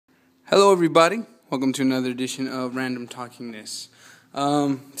Hello everybody, welcome to another edition of Random Talkingness.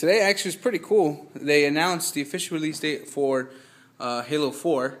 Today actually is pretty cool. They announced the official release date for Halo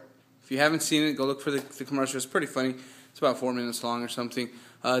 4. If you haven't seen it, go look for the commercial. It's pretty funny. It's about 4 minutes long or something.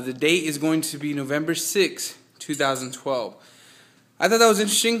 The date is going to be November 6, 2012. I thought that was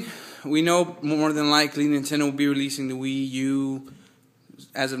interesting. We know more than likely Nintendo will be releasing the Wii U,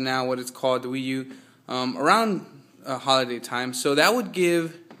 as of now what it's called, the Wii U, around holiday time. So that would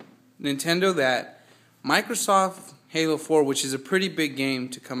give Nintendo that Microsoft Halo 4, which is a pretty big game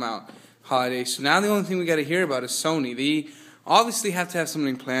to come out holiday. So now the only thing we got to hear about is Sony. They obviously have to have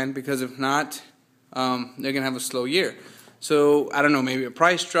something planned, because if not, they're going to have a slow year. So I don't know, maybe a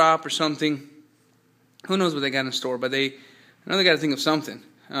price drop or something. Who knows what they got in store, but I know they got to think of something,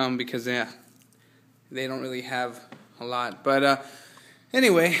 because they don't really have a lot. But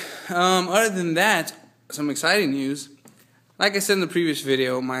anyway, other than that, some exciting news. Like I said in the previous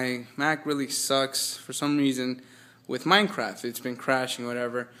video, my Mac really sucks for some reason with Minecraft. It's been crashing or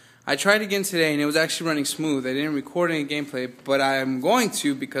whatever. I tried again today and it was actually running smooth. I didn't record any gameplay, but I'm going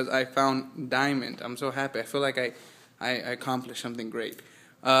to, because I found Diamond. I'm so happy. I feel like I accomplished something great.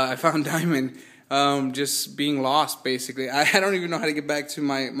 I found Diamond just being lost, basically. I don't even know how to get back to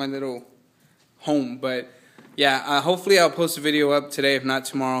my little home. But yeah, hopefully I'll post a video up today, if not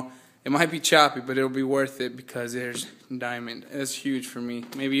tomorrow. It might be choppy, but it'll be worth it because there's Diamond. It's huge for me.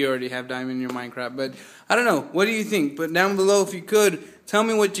 Maybe you already have Diamond in your Minecraft, but I don't know. What do you think? But down below, if you could, tell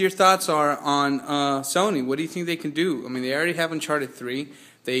me what your thoughts are on Sony. What do you think they can do? I mean, they already have Uncharted 3.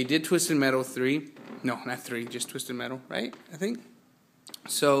 They did Twisted Metal 3. No, not 3, just Twisted Metal, right? I think.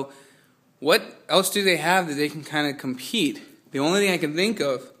 So, what else do they have that they can kind of compete? The only thing I can think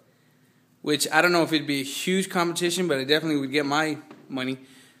of, which I don't know if it'd be a huge competition, but I definitely would get my money,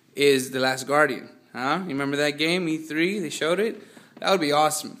 is The Last Guardian. You remember that game, E3? They showed it? That would be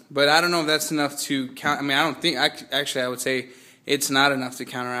awesome. But I don't know if that's enough to count. I mean, I don't think, actually I would say it's not enough to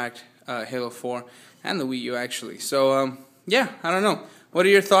counteract Halo 4 and the Wii U, actually. So, yeah, I don't know. What are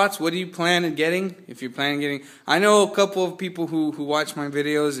your thoughts? What do you plan on getting? If you're planning on getting, I know a couple of people who watch my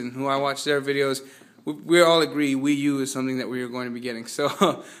videos and who I watch their videos. We all agree Wii U is something that we are going to be getting.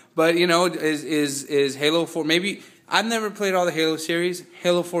 So, but you know, is Halo 4 maybe? I've never played all the Halo series.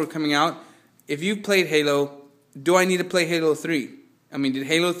 Halo 4 coming out. If you played Halo, do I need to play Halo 3? I mean, did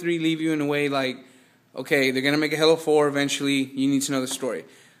Halo 3 leave you in a way like, okay, they're going to make a Halo 4 eventually, you need to know the story.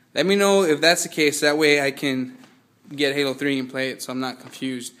 Let me know if that's the case. That way I can get Halo 3 and play it so I'm not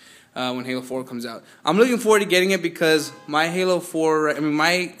confused when Halo 4 comes out. I'm looking forward to getting it because my Halo 4,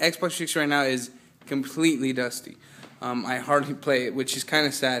 my Xbox 360 right now is completely dusty. I hardly play it, which is kind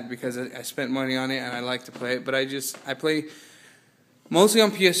of sad because I spent money on it and I like to play it. But I play mostly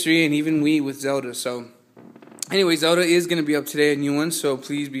on PS3 and even Wii with Zelda. So anyway, Zelda is going to be up today, a new one. So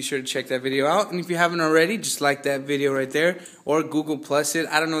please be sure to check that video out. And if you haven't already, just like that video right there. Or Google Plus it.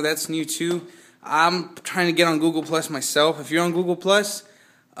 I don't know, that's new too. I'm trying to get on Google Plus myself. If you're on Google Plus,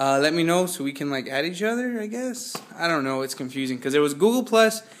 let me know so we can like add each other, I guess. I don't know, it's confusing because there was Google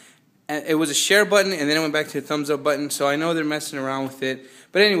Plus. It was a share button, and then it went back to the thumbs up button, so I know they're messing around with it.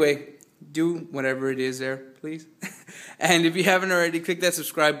 But anyway, do whatever it is there, please. And if you haven't already, click that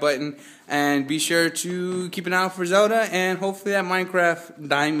subscribe button, and be sure to keep an eye out for Zelda, and hopefully that Minecraft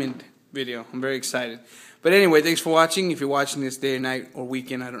Diamond video. I'm very excited. But anyway, thanks for watching. If you're watching this day or night or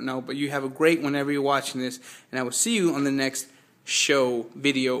weekend, I don't know. But you have a great whenever you're watching this, and I will see you on the next show,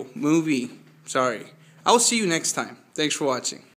 video, movie. Sorry. I will see you next time. Thanks for watching.